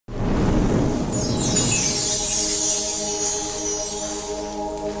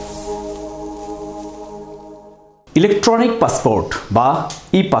Electronic passport বা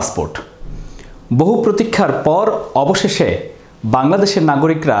ই passport বহু প্রতীক্ষার পর অবশেষে বাংলাদেশের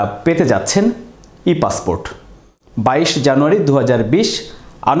নাগরিকরা পেতে যাচ্ছেন ই পাসপোর্ট। 22 জানুয়ারি 2020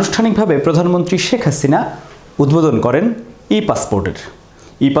 আনুষ্ঠানিকভাবে প্রধানমন্ত্রী শেখ হাসিনা উদ্বোধন করেন ই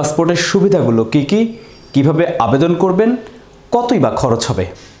পাসপোর্টের সুবিধাগুলো কী কী, কীভাবে আবেদন করবেন, কতই বা খরচ হবে,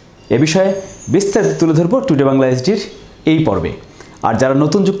 এ বিষয়ে বিস্তারিত তুলে ধরব টুডে বাংলা এইচডির এই পর্বে। আর যারা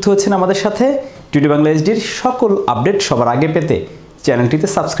নতুন যুক্ত হচ্ছেন আমাদের সাথে, টুডে বাংলা এইচডির সকল আপডেট সবার আগে পেতে চ্যানেলটিতে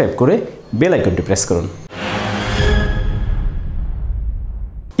সাবস্ক্রাইব করে বেল আইকনটি প্রেস করুন।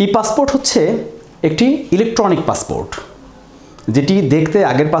 ই পাসপোর্ট হচ্ছে একটি ইলেকট্রনিক পাসপোর্ট, যেটি দেখতে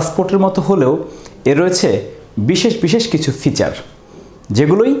আগের পাসপোর্টের মতো হলেও এর রয়েছে বিশেষ কিছু ফিচার,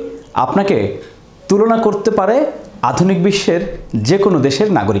 যেগুলোই আপনাকে তুলনা করতে পারে আধুনিক বিশ্বের যে কোনো দেশের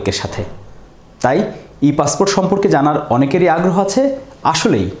নাগরিকের সাথে। তাই ই পাসপোর্ট সম্পর্কে জানার অনেকেরই আগ্রহ আছে।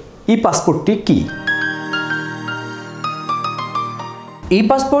 আসলেই ই পাসপোর্টটি কী? ই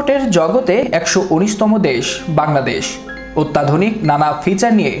পাসপোর্টের জগতে 119তম দেশ বাংলাদেশ। অত্যাধুনিক নানা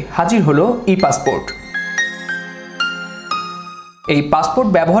ফিচার নিয়ে হাজির হলো ই পাসপোর্ট। এই পাসপোর্ট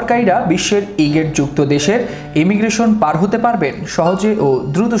ব্যবহারকারীরা বিশ্বের ই-গেট যুক্ত দেশের ইমিগ্রেশন পার হতে পারবেন সহজে ও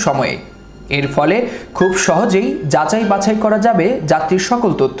দ্রুত সময়ে। এর ফলে খুব সহজেই যাচাই বাছাই করা যাবে যাত্রীর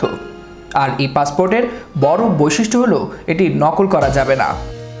সকল তথ্য। আর ই পাসপোর্টের বড় বৈশিষ্ট্য হলো এটি নকল করা যাবে না।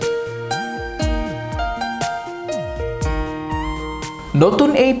 নতুন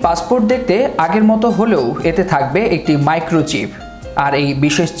এই পাসপোর্ট দেখতে আগের মতো হলেও এতে থাকবে একটি মাইক্রোচিপ, আর এই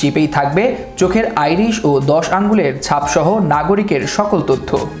বিশেষ চিপেই থাকবে চোখের আইরিশ ও 10 আঙ্গুলের ছাপসহ নাগরিকের সকল তথ্য।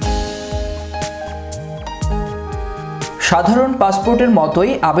 সাধারণ পাসপোর্টের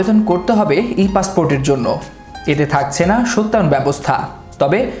মতোই আবেদন করতে হবে ই পাসপোর্টের জন্য। এতে থাকছে না সত্যায়ন ব্যবস্থা,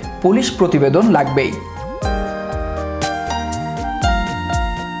 তবে পুলিশ প্রতিবেদন লাগবেই।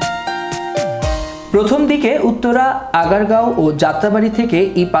 প্রথম দিকে উত্তরা, আগারগাঁও ও যাত্রাবাড়ি থেকে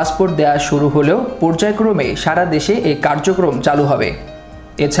ই পাসপোর্ট দেওয়া শুরু হলেও পর্যায়ক্রমে সারা দেশে এই কার্যক্রম চালু হবে।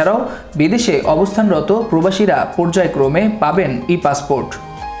 এছাড়াও বিদেশে অবস্থানরত প্রবাসীরা পর্যায়ক্রমে পাবেন ই পাসপোর্ট।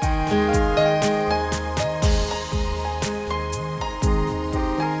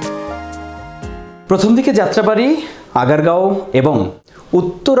 প্রথম দিকে যাত্রাবাড়ি, আগারগাঁও এবং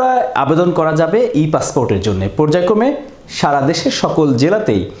উত্তরায় আবেদন করা যাবে ই পাসপোর্টের জন্য। পর্যায়ক্রমে সারা দেশের সকল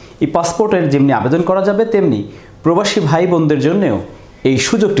জেলাতেই ই পাসপোর্টের যেমনি আবেদন করা যাবে, তেমনি প্রবাসী ভাই বোনদের জন্যও এই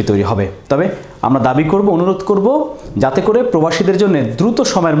সুযোগটি তৈরি হবে। তবে আমরা দাবি করব, অনুরোধ করব, যাতে করে প্রবাসীদের জন্য দ্রুত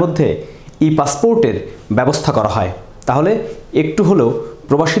সময়ের মধ্যে ই পাসপোর্টের ব্যবস্থা করা হয়। তাহলে একটু হলেও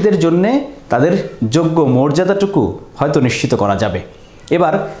প্রবাসীদের জন্যে তাদের যোগ্য মর্যাদাটুকু হয়তো নিশ্চিত করা যাবে।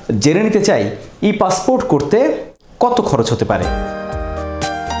 এবার জেনে নিতে চাই ই পাসপোর্ট করতে কত খরচ হতে পারে।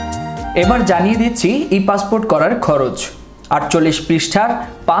 এবার জানিয়ে দিচ্ছি ই পাসপোর্ট করার খরচ। 48 পৃষ্ঠার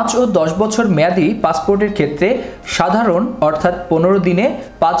 5 ও 10 বছর মেয়াদী পাসপোর্টের ক্ষেত্রে সাধারণ অর্থাৎ 15 দিনে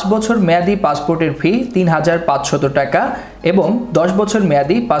 5 বছর মেয়াদী পাসপোর্টের ফি 3500 টাকা এবং 10 বছর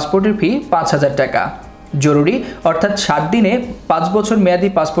মেয়াদী পাসপোর্টের ফি 5000 টাকা। জরুরি অর্থাৎ 7 দিনে 5 বছর মেয়াদী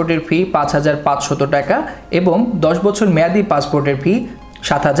পাসপোর্টের ফি 5500 টাকা এবং 10 বছর মেয়াদী পাসপোর্টের ফি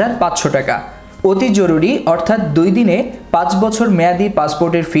 7500 টাকা। অতি জরুরি অর্থাৎ 2 দিনে 5 বছর মেয়াদী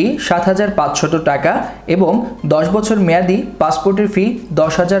পাসপোর্টের ফি 7500 টাকা এবং 10 বছর মেয়াদী পাসপোর্টের ফি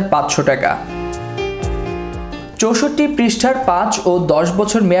 10500 টাকা। 64 পৃষ্ঠার 5 ও 10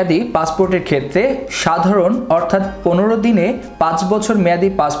 বছর মেয়াদী পাসপোর্টের ক্ষেত্রে সাধারণ অর্থাৎ 15 দিনে 5 বছর মেয়াদী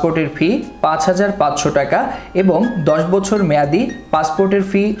পাসপোর্টের ফি 5500 টাকা এবং 10 বছর মেয়াদী পাসপোর্টের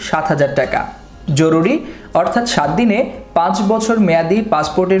ফি 7000 টাকা। জরুরি অর্থাৎ 7 দিনে 5 বছর মেয়াদী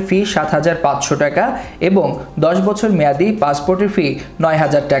পাসপোর্টের ফি 7500 টাকা এবং 10 বছর মেয়াদী পাসপোর্টের ফি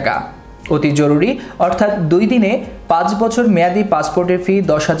 9000 টাকা। অতি জরুরি অর্থাৎ 2 দিনে 5 বছর মেয়াদী পাসপোর্টের ফি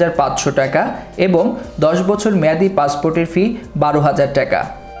 10500 টাকা এবং 10 বছর মেয়াদী পাসপোর্টের ফি 12000 টাকা।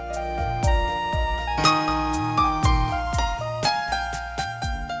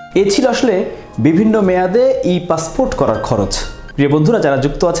 এ ছিল আসলে বিভিন্ন মেয়াদে ই পাসপোর্ট করার খরচ। প্রিয় বন্ধুরা, যারা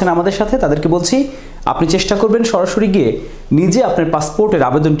যুক্ত আছেন আমাদের সাথে, তাদেরকে বলছি আপনি চেষ্টা করবেন সরাসরি গিয়ে নিজে আপনার পাসপোর্টের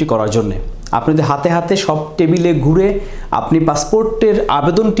আবেদনটি করার জন্য। আপনি যদি হাতে হাতে সব টেবিলে ঘুরে আপনি পাসপোর্টের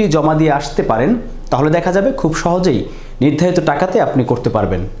আবেদনটি জমা দিয়ে আসতে পারেন, তাহলে দেখা যাবে খুব সহজেই নির্ধারিত টাকাতে আপনি করতে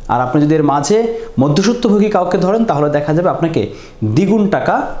পারবেন। আর আপনি যদি এর মাঝে মধ্যস্বত্বভোগী কাউকে ধরেন, তাহলে দেখা যাবে আপনাকে দ্বিগুণ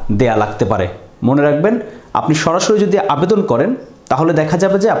টাকা দেয়া লাগতে পারে। মনে রাখবেন, আপনি সরাসরি যদি আবেদন করেন তাহলে দেখা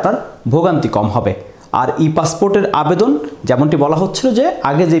যাবে যে আপনার ভোগান্তি কম হবে। আর ই পাসপোর্টের আবেদন যেমনটি বলা হচ্ছিল যে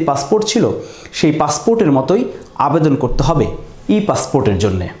আগে যেই পাসপোর্ট ছিল সেই পাসপোর্টের মতোই আবেদন করতে হবে ই পাসপোর্টের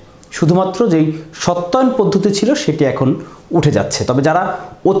জন্যে। শুধুমাত্র যেই সত্যায়ন পদ্ধতি ছিল সেটি এখন উঠে যাচ্ছে। তবে যারা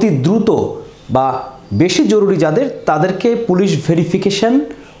অতি দ্রুত বা বেশি জরুরি তাদেরকে পুলিশ ভেরিফিকেশন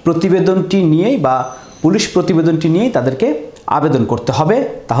প্রতিবেদনটি নিয়েই বা পুলিশ প্রতিবেদনটি নিয়েই তাদেরকে আবেদন করতে হবে।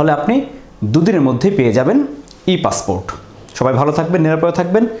 তাহলে আপনি 2 দিনের মধ্যেই পেয়ে যাবেন ই পাসপোর্ট। সবাই ভালো থাকবেন, নিরাপদে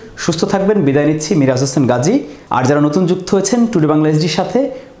থাকবেন, সুস্থ থাকবেন। বিদায় নিচ্ছি, মিরাজ হোসেন গাজী। আর যারা নতুন যুক্ত হয়েছেন টুডে বাংলা এসডির সাথে,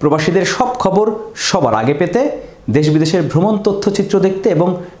 প্রবাসীদের সব খবর সবার আগে পেতে, দেশ বিদেশের ভ্রমণ তথ্যচিত্র দেখতে এবং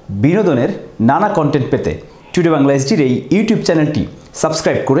বিনোদনের নানা কন্টেন্ট পেতে টুডে বাংলা এসডির এই ইউটিউব চ্যানেলটি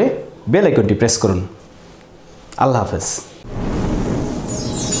সাবস্ক্রাইব করে বেল আইকনটি প্রেস করুন। আল্লাহ হাফেজ।